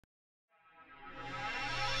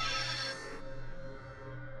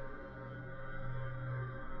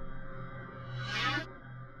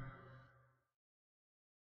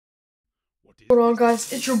Hold on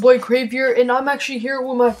guys, it's your boy Crave here, and I'm actually here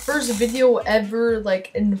with my first video ever,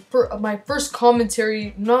 like my first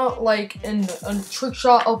commentary, not like in a trick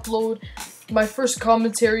shot upload, my first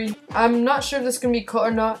commentary. I'm not sure if this is gonna be cut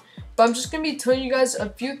or not, but I'm just gonna be telling you guys a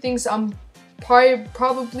few things I'm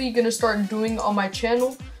probably gonna start doing on my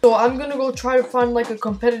channel. So I'm gonna go try to find like a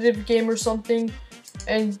competitive game or something,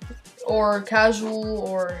 or casual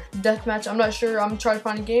or deathmatch. I'm not sure. I'm gonna try to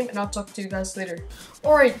find a game and I'll talk to you guys later.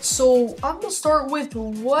 Alright, so I'm gonna start with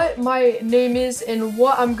what my name is and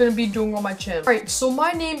what I'm gonna be doing on my channel. Alright, so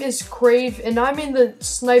my name is Crave and I'm in the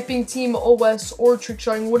sniping team, OS, or trick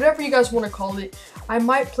shotting, whatever you guys want to call it. I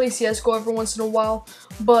might play CSGO every once in a while,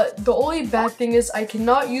 but the only bad thing is I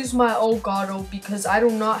cannot use my Elgato because I do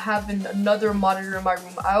not have another monitor in my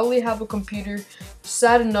room. I only have a computer.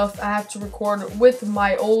 Sad enough, I have to record with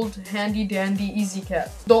my old handy dandy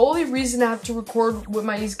EasyCap. The only reason I have to record with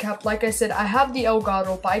my EasyCap, like I said, I have the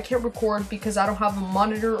Elgato, but I can't record because I don't have a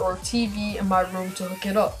monitor or TV in my room to hook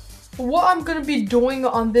it up. What I'm gonna be doing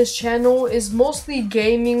on this channel is mostly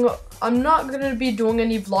gaming. I'm not gonna be doing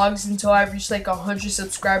any vlogs until I reach like 100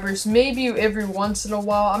 subscribers. Maybe every once in a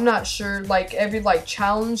while. I'm not sure. Like every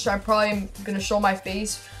challenge, I'm probably gonna show my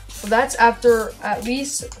face. But that's after at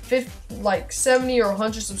least 70 or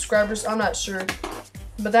 100 subscribers. I'm not sure.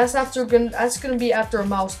 But that's gonna be after a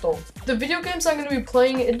milestone. The video games I'm gonna be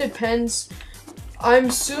playing, it depends. I'm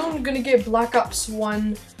soon gonna get Black Ops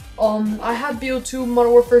 1. I have BO2,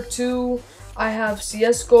 Modern Warfare 2, I have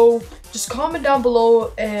CSGO. Just comment down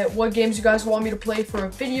below what games you guys want me to play for a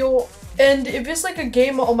video. And if it's like a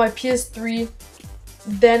game on my PS3,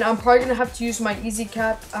 then I'm probably gonna have to use my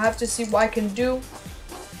EasyCap. I have to see what I can do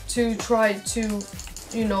to try to,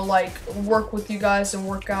 you know, like work with you guys and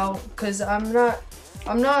work out, because I'm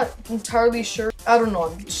not entirely sure. I don't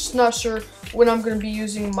know, I'm just not sure when I'm gonna be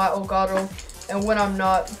using my Elgato and when I'm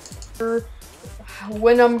not sure.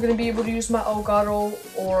 When I'm gonna be able to use my Elgato,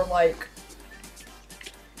 or like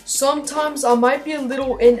sometimes I might be a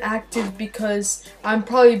little inactive because I'm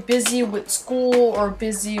probably busy with school or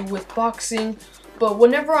busy with boxing, but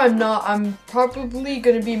whenever I'm not, I'm probably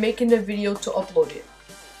gonna be making a video to upload it.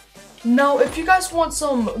 Now, if you guys want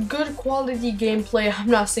some good quality gameplay,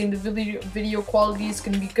 I'm not saying the video quality is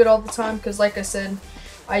gonna be good all the time, because like I said,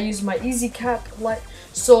 I use my EasyCap,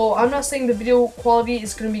 so I'm not saying the video quality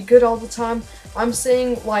is gonna be good all the time. I'm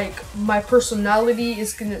saying like my personality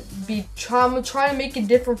is gonna be I'm gonna try to make it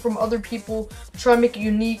different from other people, try to make it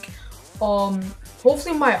unique.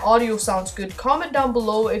 Hopefully my audio sounds good. Comment down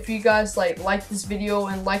below if you guys like this video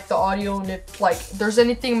and like the audio, and if there's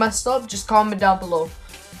anything messed up, just comment down below.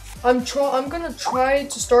 I'm gonna try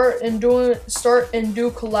to start and do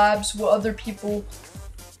collabs with other people.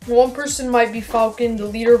 One person might be Falcon, the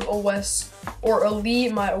leader of OS, or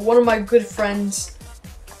Elite, one of my good friends.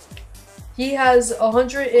 He has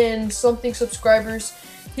 100 and something subscribers.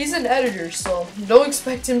 He's an editor, so don't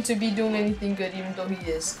expect him to be doing anything good, even though he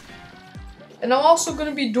is. And I'm also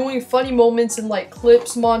gonna be doing funny moments and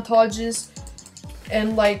clips, montages,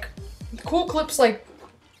 and cool clips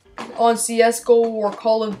on CSGO or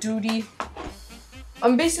Call of Duty.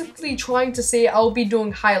 I'm basically trying to say I'll be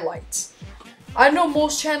doing highlights. I know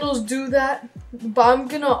most channels do that, but I'm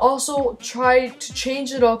gonna also try to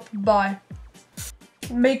change it up by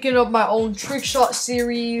making up my own trick shot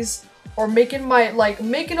series, or making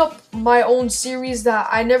up my own series that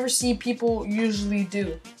I never see people usually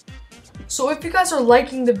do. So if you guys are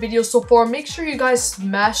liking the video so far, make sure you guys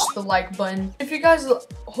smash the like button. If you guys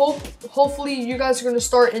hopefully you guys are gonna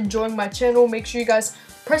start enjoying my channel, make sure you guys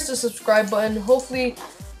press the subscribe button. Hopefully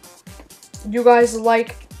you guys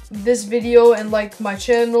like this video and like my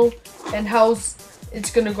channel and how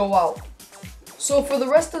it's gonna go out. So for the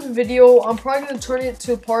rest of the video, I'm probably gonna turn it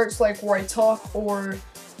to parts where I talk or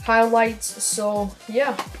highlights. So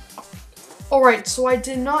yeah. Alright, so I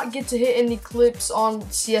did not get to hit any clips on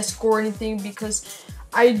CSGO or anything because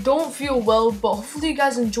I don't feel well, but hopefully you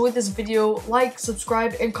guys enjoyed this video. Like,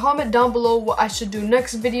 subscribe, and comment down below what I should do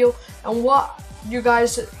next video and what you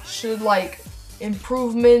guys should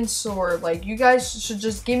improvements, or you guys should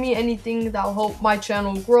just give me anything that will help my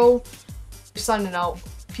channel grow. Signing out.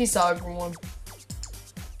 Peace out, everyone.